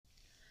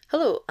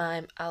Hello,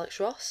 I'm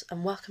Alex Ross,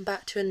 and welcome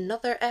back to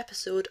another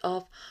episode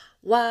of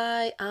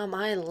Why Am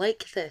I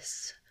Like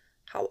This?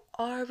 How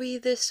are we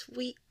this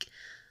week?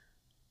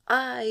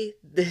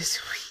 This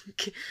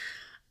week,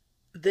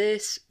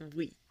 this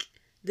week,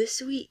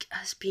 this week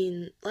has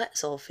been,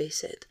 let's all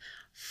face it,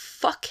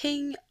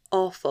 fucking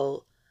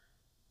awful.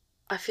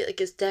 I feel like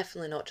it's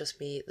definitely not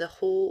just me, the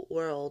whole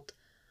world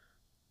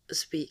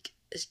this week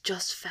has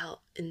just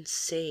felt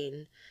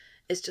insane.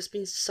 It's just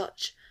been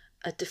such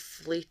a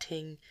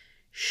deflating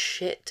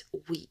shit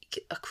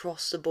week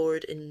across the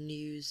board in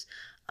news,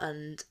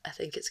 and I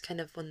think it's kind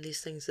of one of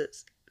these things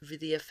that's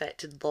really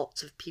affected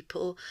lots of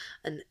people,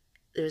 and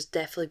there's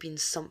definitely been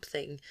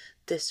something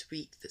this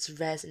week that's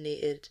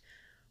resonated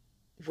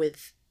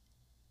with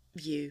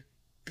you,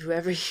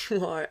 whoever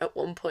you are. At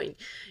one point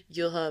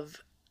you'll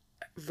have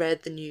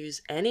read the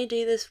news any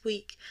day this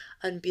week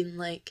and been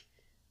like,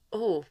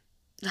 oh,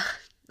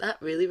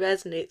 that really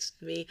resonates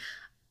with me.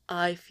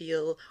 I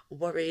feel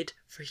worried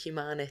for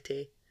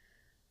humanity.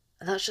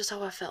 And that's just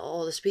how I felt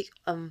all this week.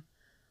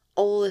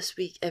 All this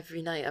week,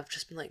 every night, I've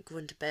just been like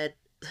going to bed.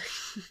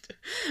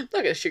 I'm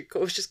not gonna sugarcoat. I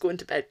was just going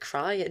to bed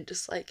crying,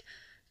 just like,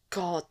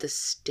 God, the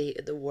state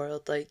of the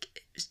world. Like,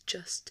 it was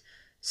just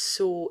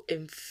so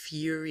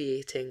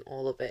infuriating,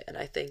 all of it. And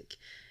I think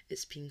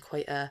it's been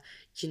quite a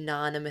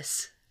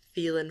unanimous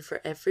feeling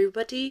for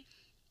everybody.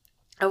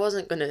 I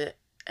wasn't gonna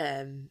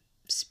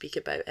speak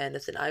about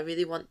anything. I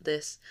really want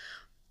this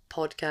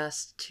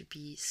podcast to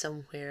be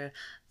somewhere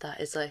that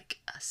is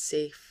like a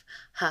safe,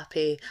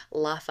 happy,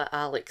 laugh at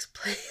Alex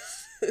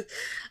place.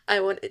 I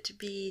want it to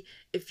be,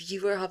 if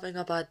you are having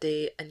a bad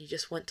day and you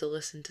just want to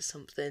listen to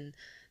something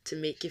to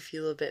make you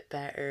feel a bit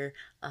better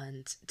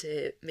and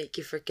to make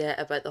you forget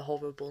about the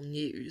horrible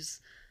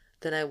news,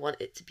 then I want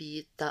it to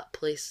be that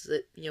place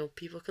that,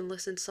 people can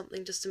listen to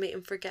something just to make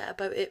them forget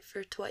about it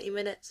for 20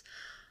 minutes.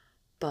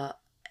 But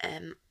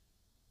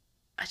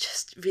I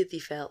just really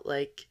felt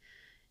like,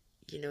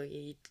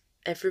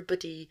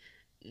 everybody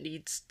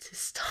needs to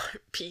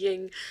start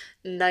being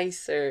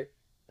nicer.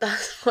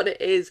 That's what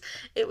it is.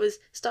 It was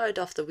started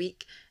off the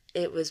week.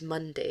 It was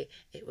Monday.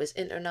 It was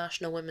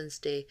International Women's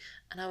Day.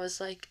 And I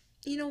was like,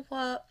 you know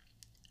what?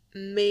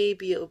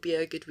 Maybe it'll be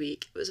a good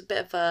week. It was a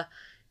bit of a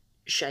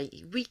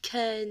shitey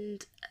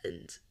weekend.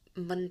 And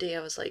Monday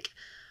I was like,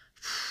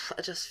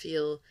 I just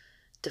feel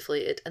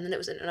deflated. And then it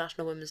was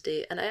International Women's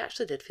Day. And I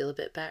actually did feel a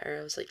bit better.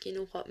 I was like, you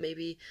know what?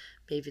 Maybe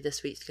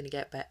this week's going to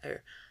get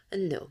better.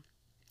 And no,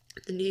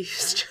 the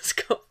news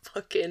just got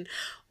fucking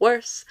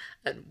worse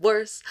and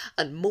worse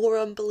and more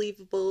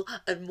unbelievable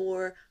and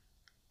more.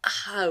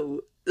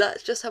 How?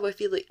 That's just how I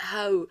feel. Like,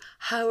 how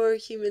are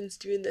humans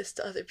doing this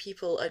to other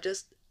people?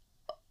 It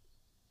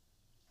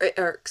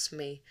irks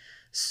me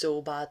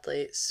so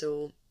badly.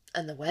 So,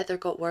 and the weather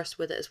got worse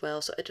with it as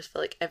well, so I just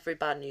felt like every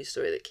bad news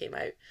story that came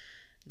out,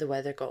 the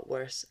weather got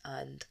worse,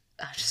 and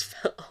I just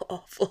felt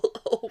awful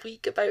all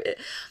week about it.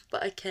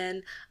 But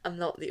I'm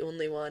not the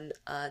only one,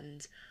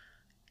 and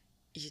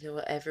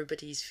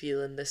everybody's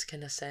feeling this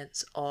kind of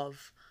sense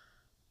of,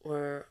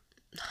 we're,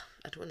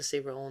 I don't want to say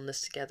we're all in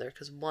this together,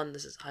 because one,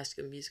 this is High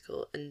School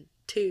Musical, and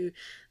two,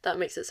 that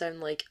makes it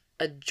sound like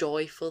a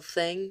joyful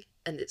thing,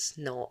 and it's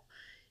not.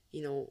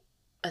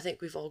 I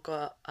think we've all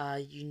got a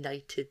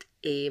united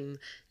aim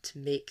to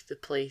make the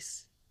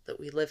place that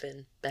we live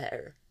in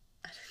better.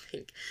 And I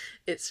think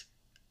it's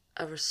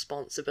a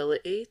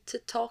responsibility to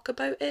talk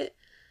about it.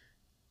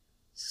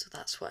 So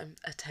that's what I'm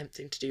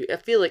attempting to do. I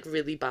feel like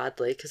really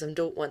badly because I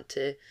don't want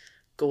to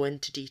go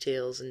into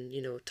details and,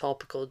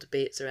 topical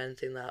debates or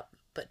anything like that.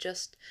 But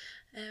just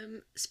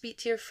speak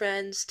to your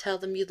friends, tell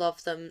them you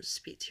love them,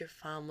 speak to your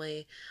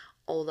family,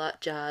 all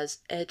that jazz,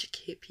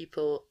 educate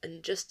people,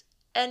 and just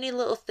any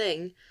little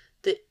thing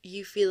that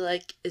you feel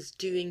like is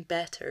doing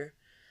better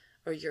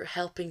or you're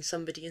helping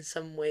somebody in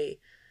some way,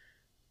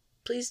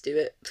 please do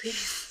it.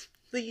 Please,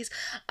 please.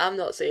 I'm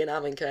not saying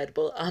I'm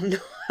incredible. I'm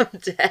not. I'm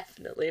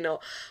definitely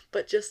not.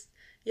 But just,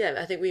 yeah,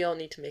 I think we all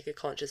need to make a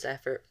conscious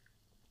effort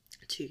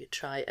to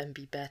try and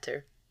be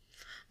better.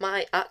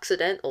 My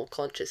accidental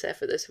conscious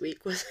effort this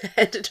week was I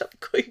ended up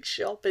going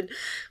shopping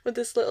with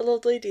this little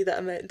old lady that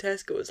I met in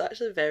Tesco. It was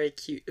actually very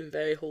cute and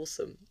very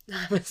wholesome.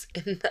 I was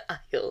in the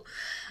aisle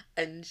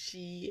and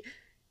she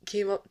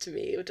came up to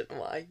me. I don't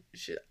know why.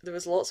 There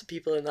was lots of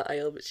people in that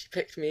aisle, but she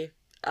picked me.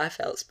 I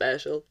felt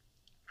special.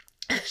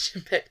 She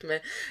picked me.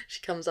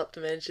 She comes up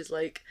to me and she's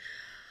like,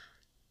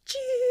 "Do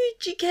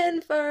you ken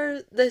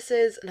for this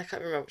is?" And I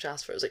can't remember what she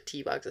asked for. It was like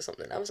tea bags or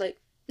something. I was like,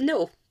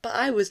 "No, but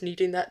I was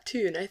needing that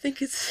too, and I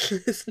think it's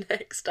this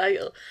next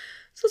aisle."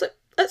 So I was like,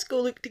 "Let's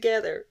go look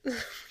together." We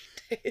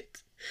did.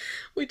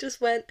 We just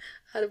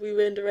we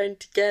went around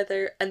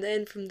together, and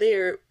then from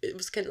there it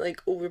was kind of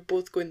like, oh, we're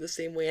both going the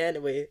same way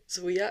anyway.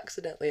 So we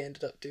accidentally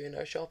ended up doing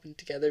our shopping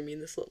together. Me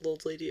and this little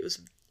old lady. It was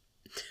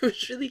it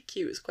was really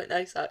cute. It was quite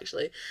nice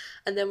actually.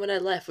 And then when I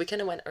left, we kind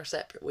of went our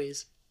separate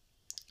ways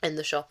in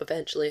the shop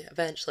eventually.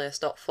 Eventually, I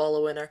stopped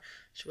following her.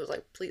 She was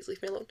like, "Please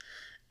leave me alone."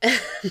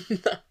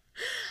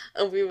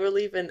 And we were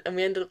leaving, and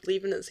we ended up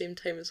leaving at the same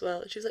time as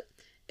well. And she was like,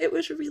 "It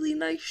was really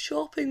nice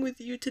shopping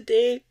with you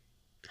today."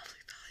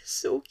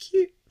 so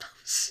cute.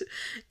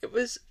 It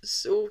was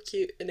so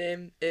cute,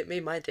 and it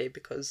made my day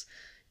because,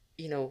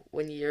 you know,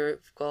 when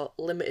you've got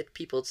limited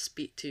people to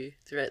speak to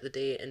throughout the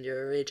day and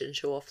you're a raging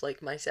show off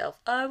like myself,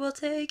 I will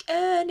take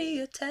any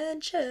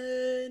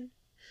attention.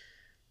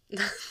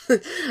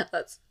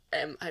 That's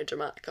how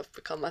dramatic I've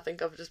become. I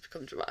think I've just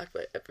become dramatic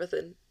about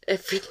everything,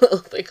 every little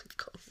thing I've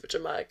got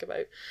dramatic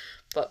about.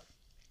 But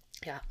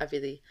yeah, I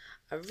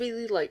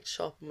really liked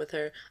shopping with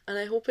her, and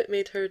I hope it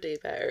made her day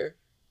better.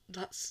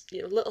 That's,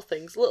 you know, little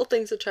things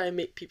that try and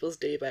make people's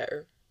day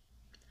better.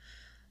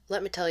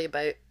 Let me tell you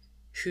about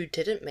who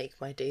didn't make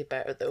my day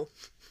better though.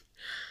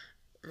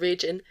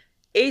 Raging,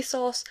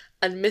 ASOS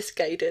and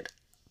Missguided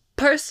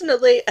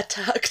personally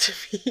attacked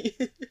me.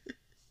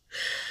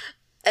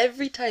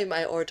 Every time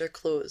I order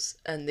clothes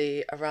and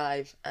they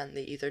arrive and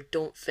they either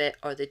don't fit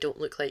or they don't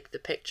look like the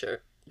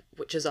picture,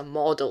 which is a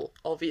model,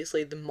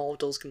 obviously the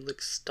models can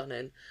look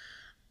stunning,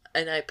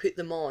 and I put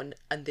them on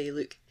and they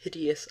look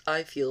hideous,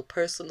 I feel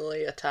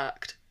personally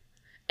attacked.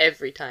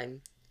 Every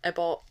time. I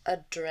bought a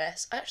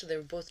dress, actually they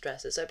were both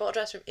dresses. I bought a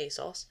dress from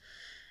ASOS.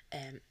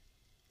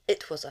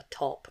 It was a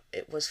top.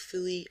 It was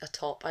fully a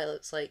top. I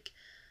was like,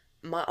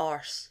 my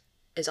arse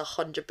is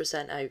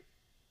 100% out.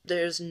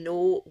 There's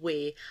no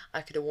way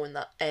I could have worn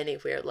that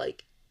anywhere.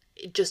 Like,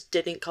 it just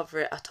didn't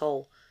cover it at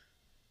all.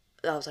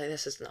 I was like,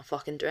 this isn't a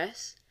fucking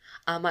dress.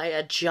 Am I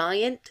a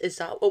giant? Is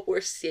that what we're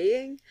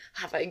saying?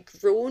 Have I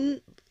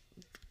grown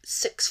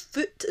 6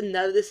 foot and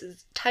now this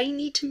is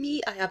tiny to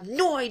me? I have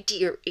no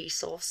idea,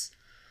 ASOS.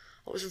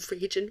 I was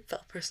raging,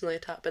 felt personally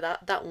attacked by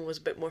that. That one was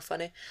a bit more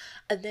funny.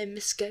 And then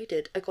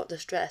Missguided, I got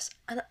this dress.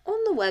 And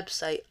on the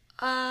website,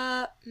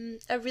 I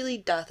really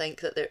do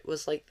think that it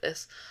was like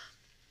this.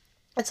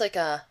 It's like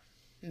a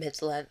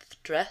mid-length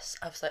dress.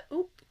 I was like,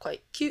 oh,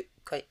 quite cute,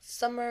 quite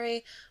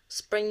summery,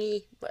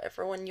 springy,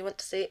 whatever one you want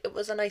to say. It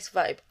was a nice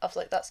vibe. I was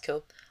like, that's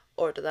cool.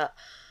 Order that.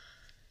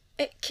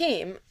 It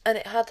came and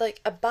it had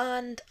like a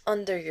band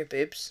under your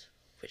boobs,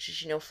 which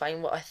is, you know,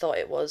 fine, what I thought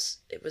it was.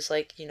 It was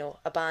like, you know,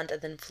 a band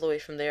and then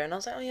flowy from there. And I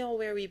was like, oh yeah, I'll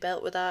wear a wee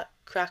belt with that.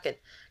 Cracking.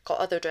 Got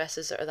other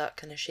dresses that are that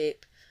kind of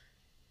shape.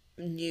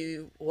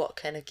 Knew what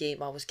kind of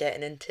game I was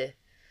getting into.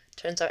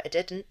 Turns out I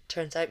didn't.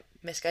 Turns out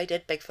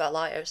Missguided, big fat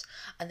liars.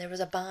 And there was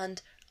a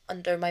band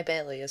under my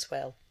belly as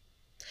well.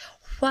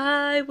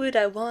 Why would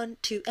I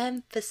want to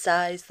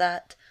emphasize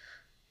that?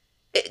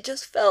 It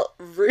just felt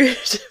rude.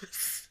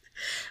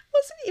 It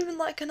wasn't even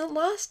like an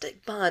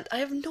elastic band. I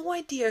have no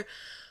idea.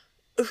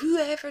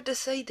 Whoever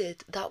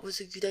decided that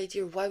was a good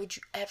idea, why would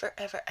you ever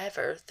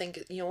think,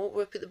 you know what,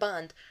 we'll put the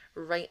band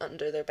right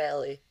under their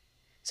belly.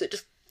 So it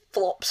just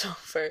flops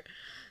over.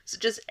 So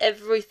just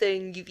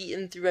everything you've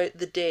eaten throughout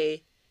the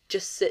day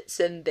just sits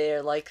in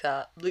there like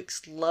that.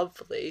 Looks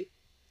lovely.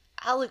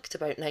 I looked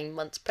about 9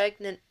 months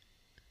pregnant.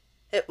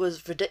 It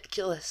was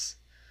ridiculous.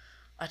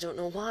 I don't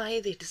know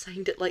why they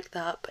designed it like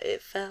that, but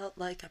it felt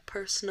like a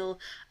personal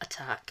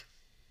attack.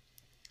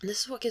 And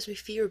this is what gives me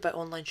fear about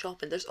online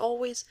shopping. There's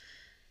always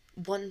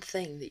one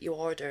thing that you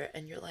order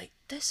and you're like,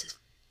 this is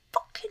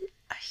fucking,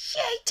 I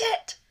hate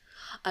it.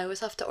 I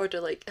always have to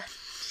order like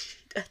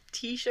a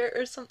t-shirt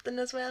or something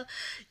as well.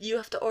 You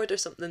have to order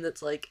something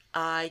that's like,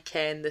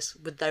 this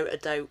without a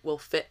doubt will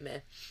fit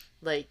me.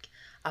 Like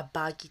a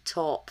baggy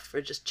top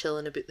for just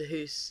chilling about the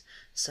house,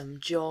 some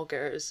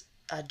joggers,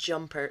 a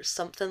jumper,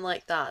 something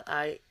like that.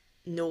 I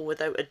know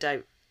without a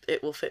doubt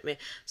it will fit me.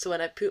 So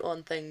when I put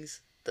on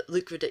things that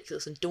look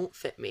ridiculous and don't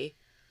fit me,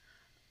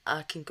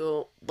 I can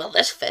go, well,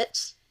 this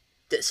fits.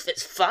 This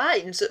fits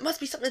fine, so it must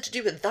be something to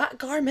do with that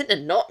garment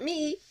and not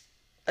me.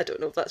 I don't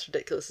know if that's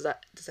ridiculous.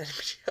 Does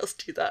anybody else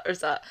do that, or is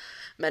that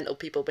mental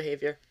people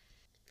behaviour?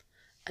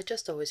 I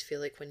just always feel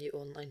like when you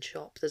online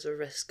shop, there's a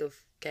risk of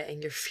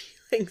getting your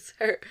feelings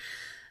hurt.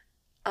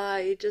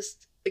 I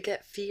just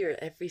get fear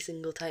every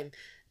single time.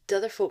 Do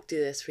other folk do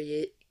this where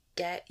you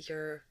get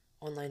your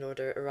online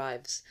order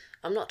arrives?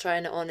 I'm not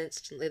trying it on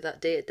instantly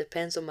that day. It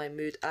depends on my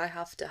mood. I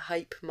have to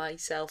hype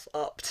myself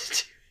up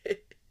to do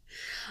it.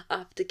 I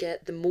have to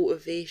get the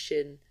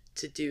motivation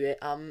to do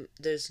it.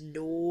 There's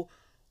no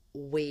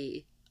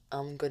way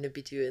I'm gonna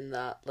be doing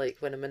that like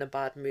when I'm in a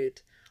bad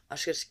mood.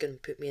 That's just gonna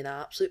put me in an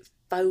absolute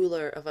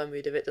fowler of a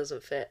mood if it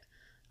doesn't fit.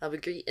 I'll be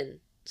greeting,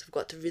 so I've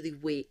got to really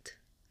wait.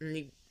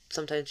 And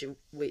sometimes you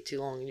wait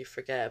too long and you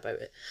forget about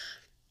it.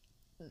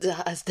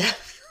 That has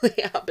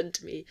definitely happened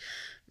to me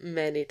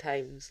many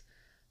times.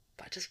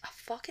 But I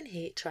fucking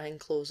hate trying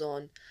clothes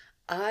on.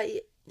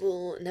 I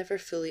will never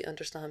fully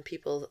understand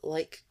people that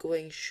like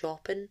going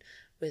shopping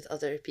with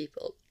other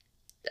people.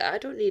 I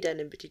don't need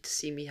anybody to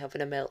see me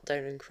having a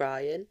meltdown and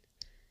crying.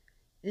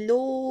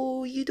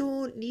 No, you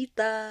don't need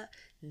that.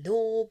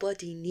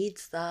 Nobody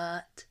needs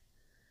that.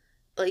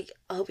 Like,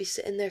 I'll be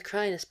sitting there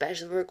crying,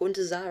 especially if we're going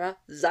to Zara.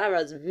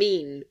 Zara's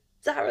mean.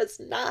 Zara's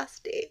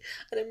nasty.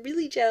 And I'm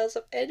really jealous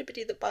of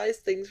anybody that buys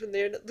things from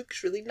there and it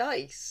looks really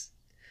nice.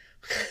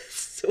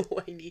 So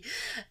whiny.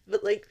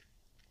 But like,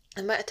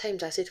 the amount of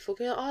times I say to folk,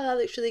 oh, that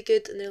looks really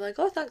good. And they're like,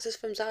 oh, thanks, it's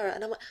from Zara.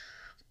 And I'm like,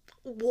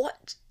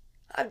 what?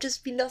 I've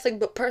just been nothing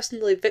but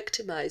personally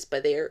victimised by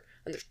their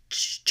and there's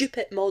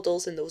stupid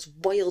models in those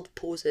wild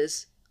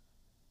poses.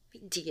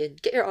 Dean,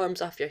 get your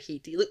arms off your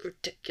head, you look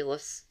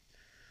ridiculous.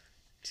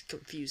 It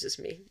confuses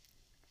me.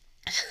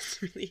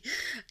 I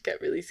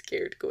get really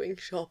scared going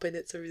shopping.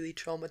 It's a really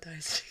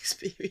traumatizing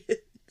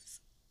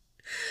experience.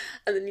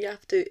 And then you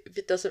have to, if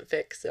it doesn't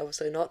fit, because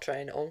obviously I'm not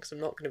trying it on because I'm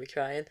not going to be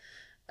crying,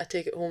 I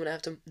take it home and I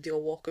have to do a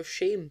walk of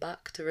shame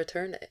back to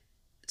return it.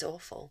 It's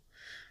awful.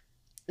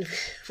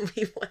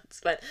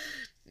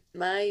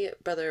 My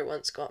brother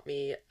once got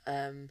me,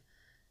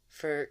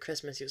 for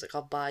Christmas, he was like,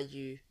 I'll buy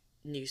you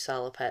new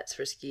salopettes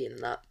for skiing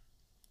and that.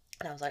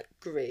 And I was like,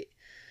 great.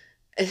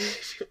 And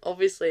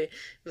obviously, he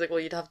was like, well,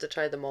 you'd have to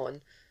try them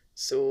on.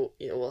 So,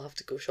 we'll have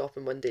to go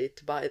shopping one day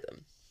to buy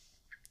them.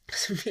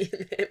 So me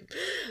and him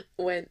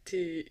went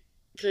to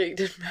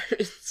Craigton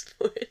Mountain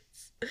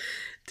Sports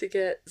to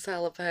get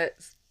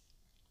salopettes.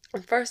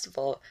 And first of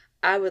all,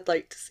 I would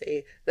like to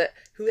say that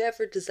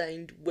whoever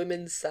designed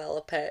women's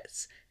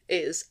salopettes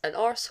is an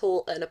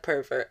arsehole and a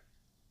pervert.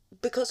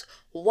 Because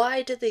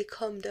why do they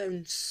come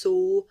down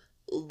so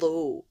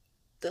low?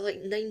 They're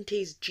like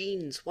 90s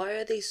jeans. Why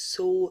are they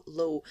so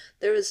low?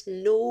 There is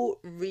no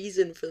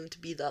reason for them to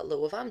be that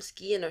low. If I'm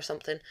skiing or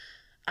something,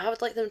 I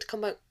would like them to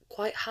come out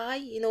quite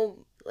high,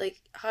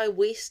 like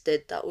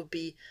high-waisted. That would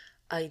be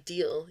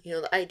ideal.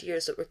 The idea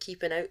is that we're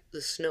keeping out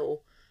the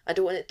snow. I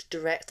don't want it to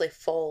directly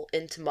fall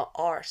into my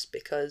arse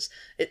because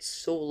it's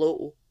so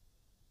low.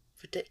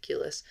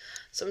 Ridiculous.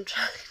 So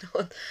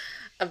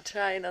I'm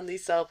trying on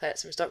these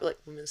salopettes, and we start with like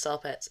women's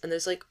salopettes, and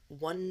there's like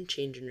one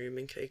changing room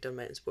in Craigdown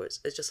Mountain Sports.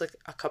 It's just like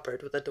a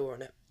cupboard with a door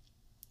on it.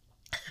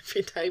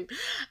 Every time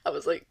I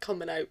was like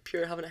coming out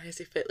pure having a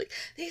hissy fit, like,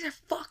 these are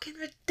fucking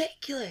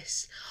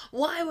ridiculous.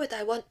 Why would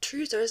I want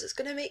trousers? It's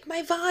gonna make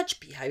my vag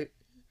be out.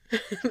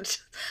 And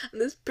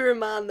this poor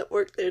man that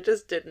worked there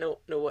just didn't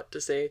know what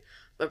to say.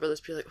 My brother's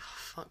be like, oh,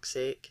 fuck's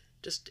sake,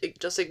 just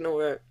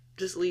ignore her.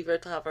 Just leave her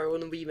to have her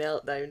own wee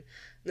meltdown. And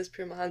this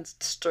poor man's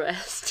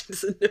distressed. He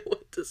doesn't know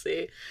what to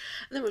say. And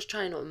then I was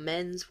trying on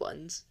men's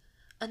ones.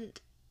 And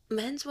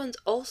men's ones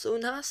also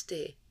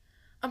nasty.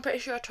 I'm pretty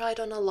sure I tried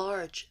on a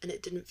large and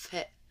it didn't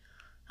fit.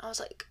 I was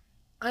like,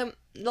 I'm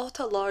not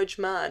a large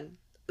man.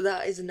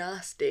 That is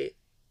nasty.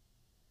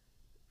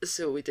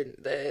 So we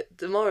didn't.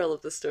 The moral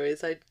of the story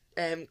is I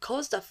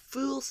caused a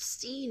full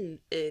scene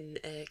in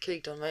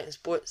Craigdown Mountain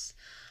Sports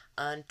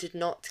and did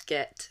not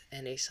get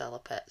any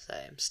salopettes.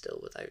 I am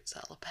still without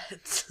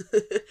salopettes.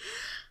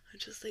 I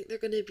just think they're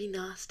going to be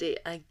nasty.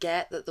 I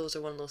get that those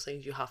are one of those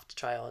things you have to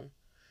try on.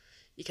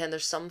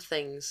 There's some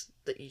things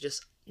that you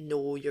just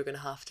know you're going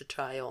to have to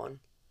try on.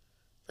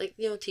 Like,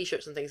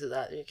 t-shirts and things like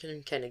that. You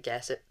can kind of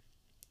guess it.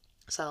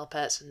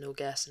 Salopettes and no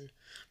guessing.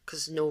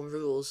 Because no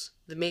rules.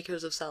 The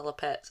makers of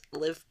salopettes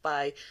live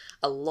by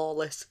a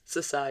lawless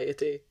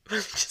society. They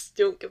just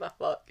don't give a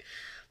fuck.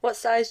 What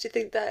size do you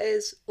think that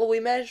is? Well, we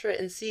measure it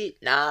and see.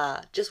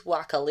 Nah, just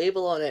whack a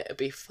label on it. It'd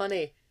be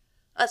funny.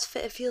 That's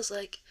what it feels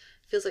like.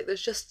 It feels like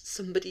there's just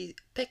somebody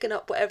picking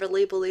up whatever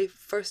label they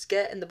first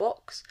get in the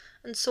box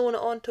and sewing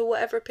it onto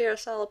whatever pair of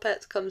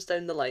salopettes comes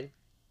down the line.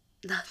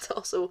 That's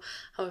also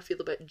how I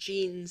feel about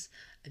jeans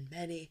and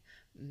many,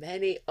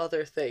 many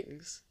other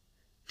things.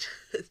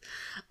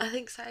 I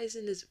think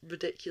sizing is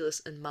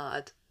ridiculous and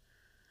mad.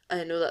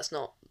 I know that's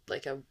not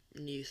like a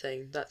new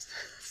thing.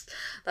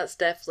 That's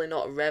definitely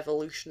not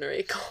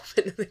revolutionary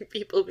comment. I think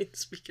people have been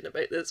speaking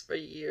about this for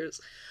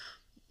years.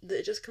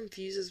 It just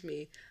confuses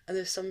me. And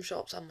there's some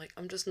shops I'm like,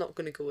 I'm just not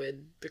going to go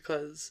in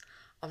because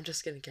I'm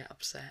just going to get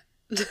upset.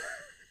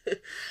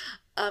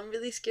 I'm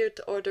really scared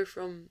to order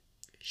from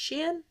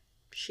Shein,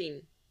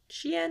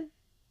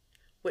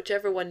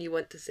 whichever one you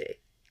want to say.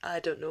 I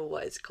don't know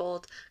what it's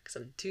called because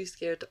I'm too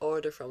scared to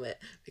order from it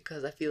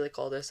because I feel like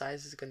all their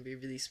sizes are going to be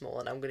really small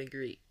and I'm going to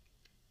agree.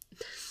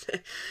 Do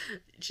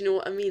you know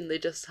what I mean? They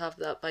just have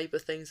that vibe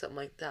of things that I'm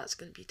like, that's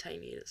going to be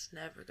tiny and it's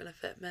never going to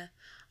fit me and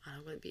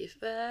I'm going to be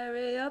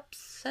very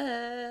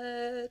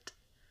upset.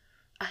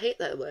 I hate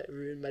that. Let it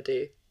ruin my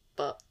day,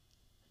 but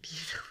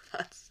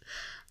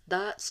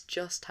that's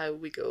just how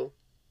we go.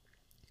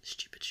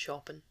 Stupid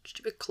shopping,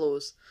 stupid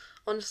clothes.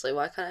 Honestly,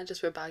 why can't I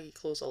just wear baggy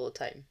clothes all the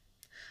time?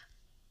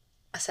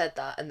 I said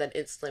that and then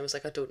instantly was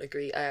like, I don't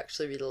agree. I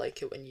actually really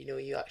like it when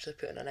you actually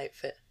put in an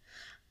outfit.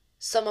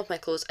 Some of my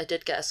clothes, I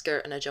did get a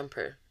skirt and a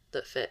jumper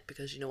that fit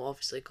because,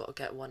 obviously got to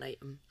get one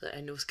item that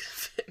I know is going to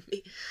fit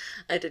me.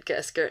 I did get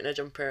a skirt and a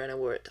jumper and I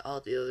wore it to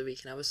Aldi the other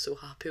week and I was so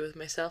happy with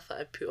myself that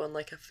I put on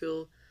like a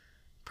full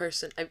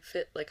person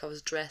outfit. Like I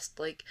was dressed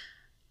like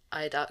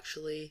I'd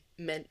actually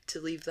meant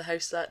to leave the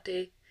house that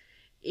day.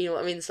 You know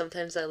what I mean?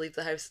 Sometimes I leave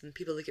the house and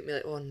people look at me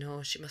like, oh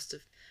no, she must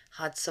have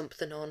had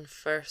something on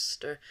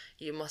first, or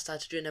you must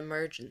have to do an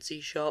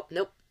emergency shop.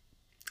 Nope.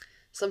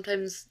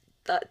 Sometimes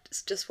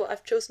that's just what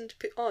I've chosen to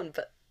put on.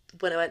 But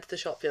when I went to the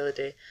shop the other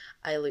day,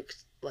 I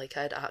looked like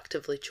I'd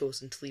actively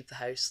chosen to leave the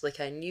house.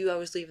 Like I knew I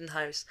was leaving the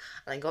house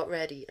and I got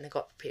ready and I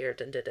got prepared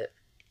and did it.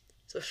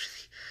 So I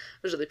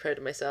was really proud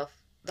of myself.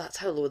 That's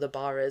how low the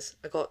bar is.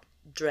 I got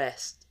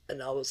dressed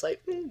and I was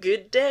like,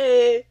 good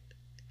day.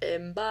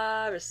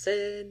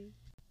 Embarrassing.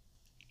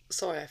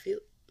 Sorry, I feel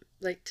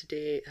like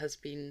today has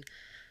been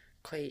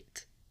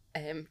quite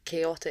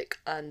chaotic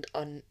and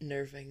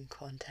unnerving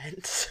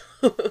content.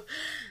 So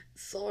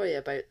sorry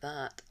about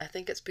that. I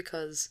think it's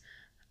because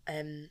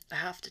I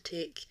have to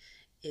take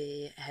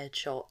a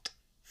headshot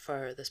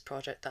for this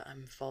project that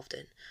I'm involved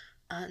in.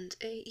 And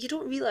you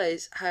don't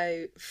realise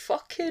how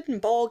fucking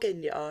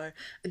bogging you are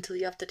until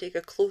you have to take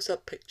a close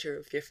up picture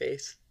of your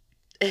face.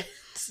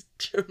 It's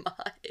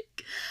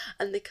dramatic.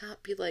 And they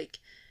can't be like,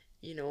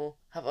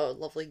 have a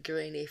lovely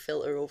grainy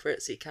filter over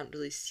it so you can't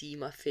really see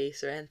my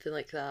face or anything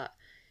like that.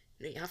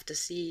 You have to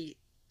see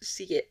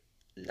it.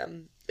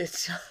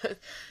 It's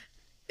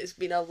it's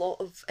been a lot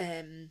of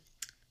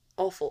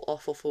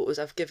awful photos.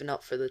 I've given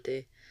up for the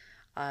day.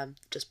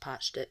 Just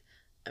patched it.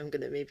 I'm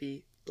gonna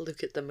maybe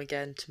look at them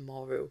again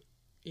tomorrow.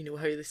 You know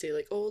how they say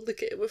like, oh,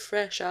 look at it with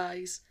fresh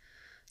eyes.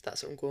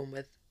 That's what I'm going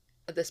with.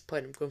 At this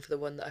point, I'm going for the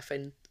one that I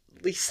find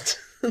least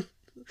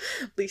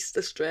least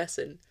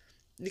distressing,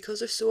 because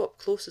they're so up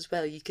close as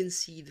well. You can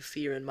see the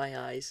fear in my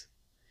eyes.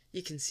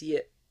 You can see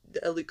it.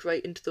 I look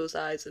right into those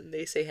eyes and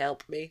they say,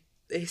 help me.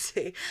 They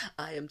say,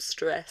 I am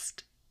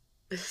stressed.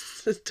 I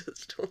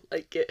just don't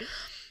like it.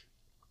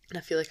 And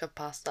I feel like I've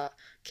passed that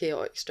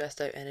chaotic, stressed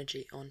out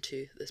energy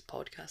onto this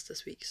podcast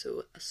this week,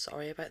 so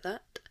sorry about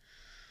that.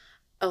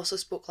 I also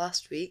spoke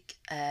last week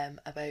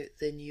about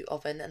the new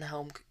oven and how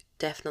I'm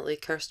definitely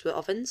cursed with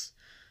ovens.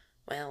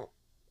 Well,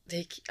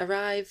 they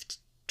arrived,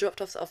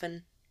 dropped off the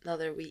oven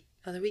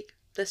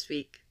this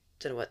week,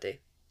 don't know what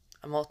day.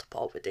 I'm all to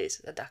pot with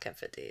days, I can't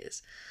fit day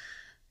is.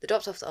 They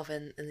dropped off the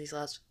oven and these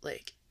lads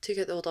like took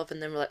out the old oven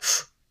and then were like,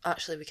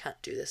 actually we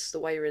can't do this, the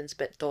wiring's a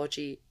bit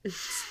dodgy,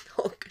 it's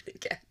not gonna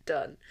get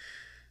done.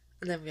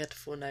 And then we had to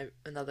phone out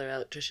another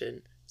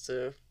electrician,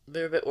 so we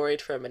were a bit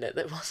worried for a minute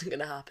that it wasn't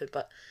gonna happen,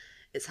 but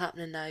it's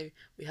happening now.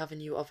 We have a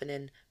new oven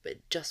in, but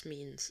it just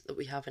means that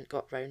we haven't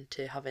got round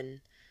to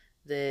having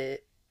the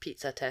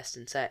pizza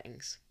testing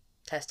settings.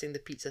 Testing the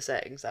pizza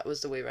settings, that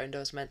was the way round I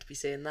was meant to be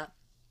saying that.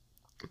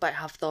 But I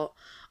have thought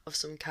of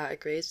some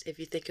categories. If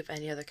you think of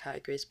any other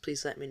categories,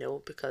 please let me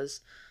know,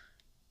 because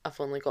I've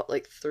only got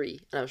like 3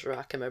 and I was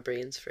racking my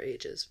brains for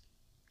ages.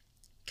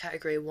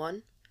 Category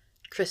 1,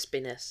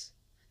 crispiness.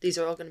 These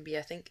are all going to be,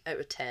 I think, out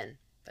of 10,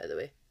 by the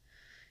way.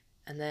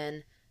 And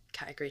then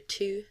category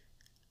 2,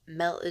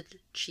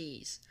 melted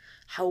cheese.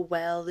 How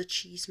well the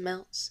cheese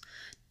melts.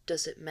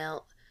 Does it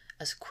melt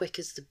as quick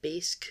as the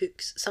base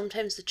cooks?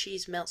 Sometimes the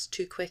cheese melts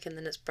too quick and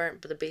then it's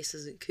burnt but the base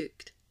isn't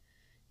cooked.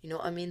 You know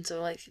what I mean? So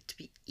I like it to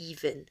be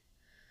even.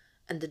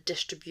 And the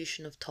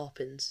distribution of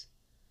toppings.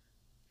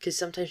 Because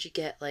sometimes you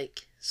get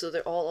like, so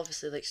they're all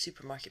obviously like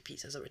supermarket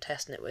pizzas that we're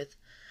testing it with.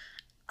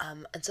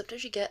 And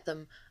sometimes you get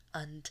them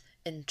and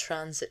in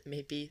transit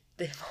maybe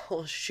they've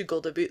all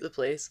sugared about the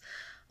place.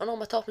 And all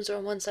my toppings are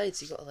on one side,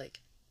 so you gotta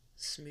like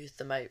smooth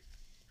them out.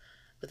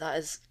 But that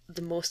is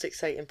the most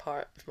exciting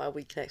part of my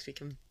week next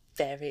week. I'm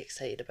very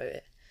excited about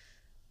it.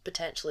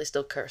 Potentially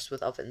still cursed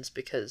with ovens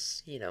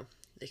because,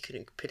 they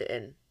couldn't put it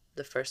in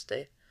the first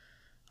day.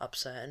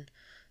 Upsetting.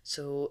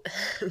 So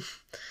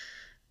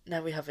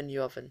now we have a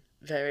new oven.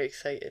 Very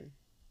exciting.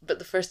 But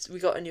the first we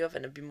got a new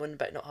oven, I've been moaning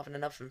about not having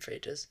an oven for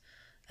ages.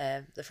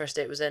 The first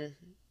day it was in,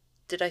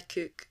 did I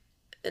cook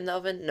in the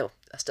oven? No,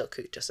 I still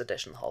cooked, just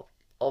additional hob.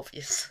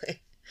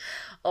 Obviously.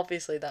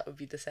 Obviously that would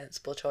be the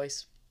sensible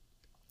choice.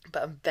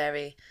 But I'm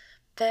very,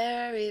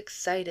 very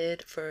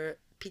excited for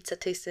pizza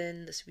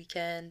tasting this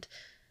weekend.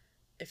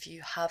 If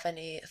you have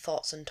any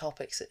thoughts on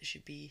topics that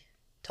should be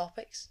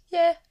topics,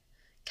 yeah,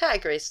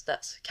 categories.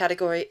 That's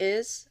category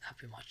is. I've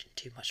been watching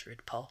too much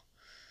RuPaul.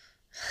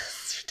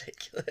 It's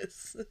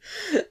ridiculous.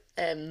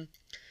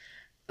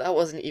 That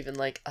wasn't even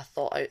like a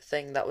thought out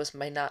thing. That was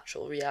my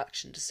natural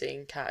reaction to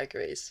saying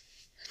categories.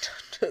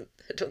 I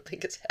don't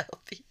think it's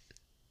healthy.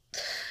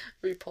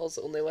 RuPaul's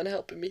the only one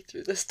helping me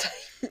through this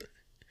time.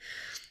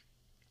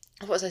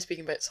 What was I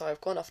speaking about? Sorry,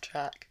 I've gone off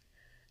track.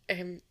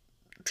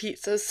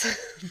 Pizzas.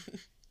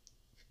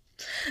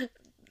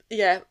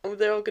 Yeah,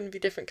 they're all going to be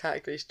different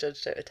categories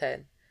judged out of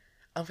 10.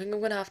 I think I'm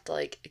going to have to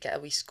like get a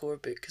wee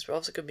scorebook, because we're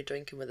also going to be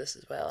drinking with this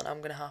as well, and I'm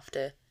going to have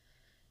to,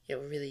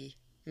 really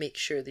make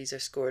sure these are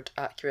scored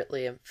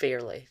accurately and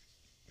fairly.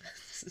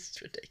 This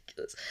is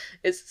ridiculous.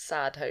 It's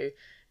sad how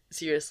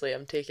seriously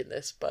I'm taking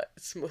this, but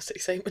it's the most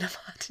excitement I've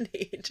had in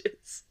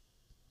ages.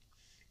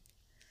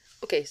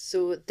 Okay,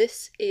 so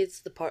this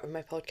is the part of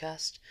my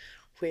podcast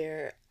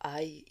where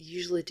I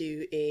usually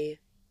do a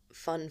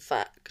fun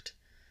fact,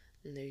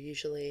 and they're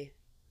usually,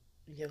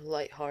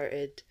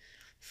 light-hearted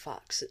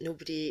facts that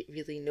nobody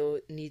really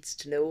needs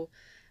to know.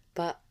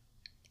 But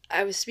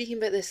I was speaking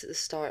about this at the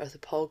start of the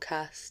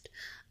podcast,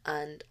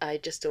 and I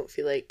just don't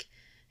feel like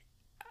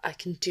I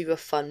can do a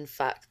fun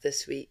fact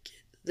this week.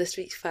 This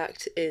week's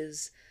fact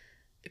is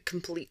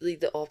completely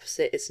the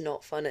opposite. It's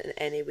not fun in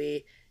any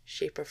way,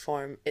 shape or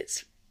form.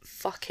 It's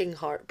fucking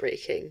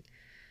heartbreaking.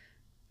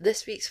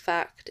 This week's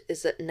fact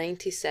is that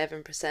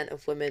 97%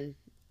 of women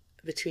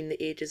between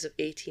the ages of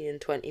 18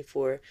 and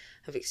 24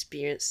 have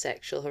experienced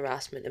sexual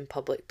harassment in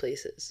public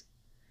places.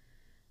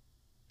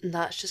 And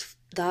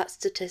that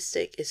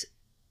statistic is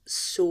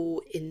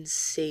so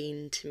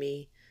insane to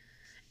me.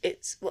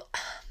 it's, well,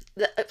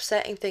 the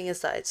upsetting thing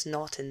is that it's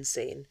not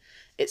insane.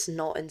 It's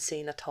not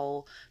insane at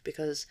all,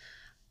 because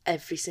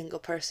every single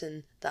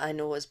person that I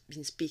know has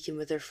been speaking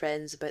with their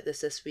friends about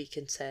this week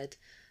and said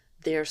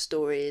their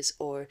stories,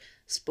 or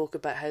spoke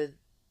about how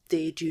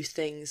they do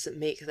things that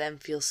make them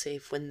feel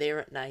safe when they're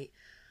at night.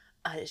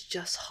 And it's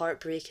just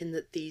heartbreaking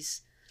that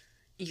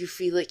you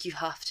feel like you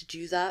have to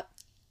do that.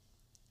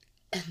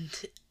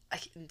 And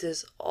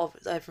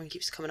everyone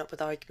keeps coming up with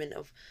the argument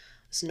of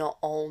it's not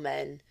all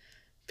men.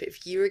 But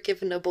if you were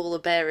given a bowl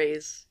of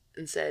berries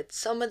and said,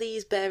 some of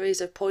these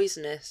berries are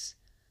poisonous,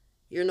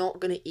 you're not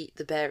going to eat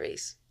the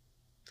berries.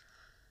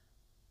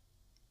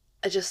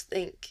 I just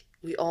think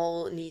we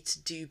all need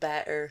to do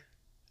better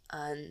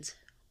and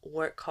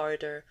work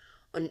harder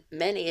on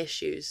many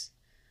issues.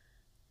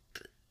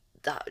 But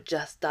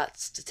that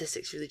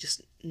statistics really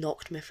just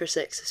knocked me for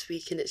six this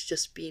week, and it's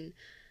just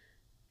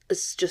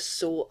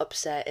so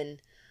upsetting,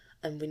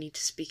 and we need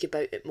to speak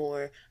about it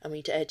more, and we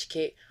need to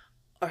educate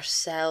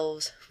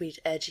ourselves, we need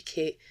to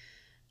educate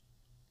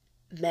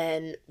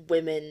men,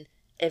 women,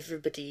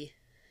 everybody.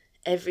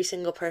 Every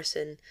single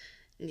person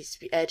needs to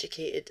be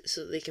educated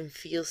so that they can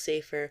feel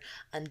safer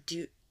and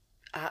do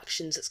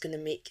actions that's going to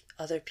make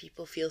other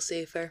people feel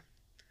safer.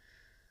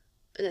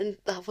 And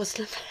that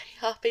wasn't a very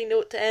happy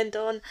note to end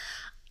on.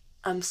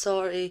 I'm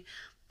sorry,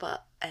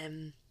 but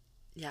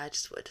yeah, I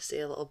just wanted to say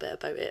a little bit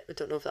about it. I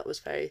don't know if that was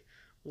very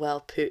well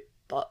put,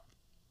 but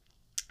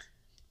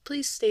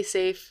please stay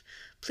safe.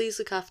 Please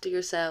look after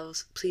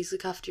yourselves. Please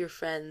look after your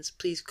friends.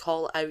 Please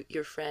call out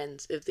your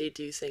friends if they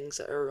do things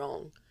that are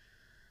wrong.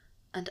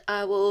 And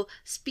I will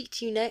speak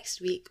to you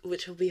next week,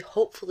 which will be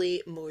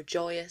hopefully more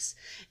joyous.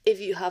 If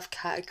you have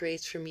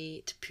categories for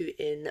me to put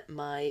in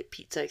my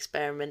pizza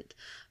experiment,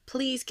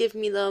 please give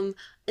me them.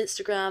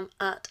 Instagram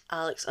at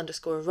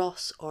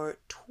Alex_Ross or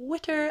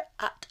Twitter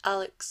at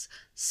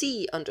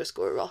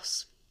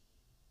AlexC_Ross.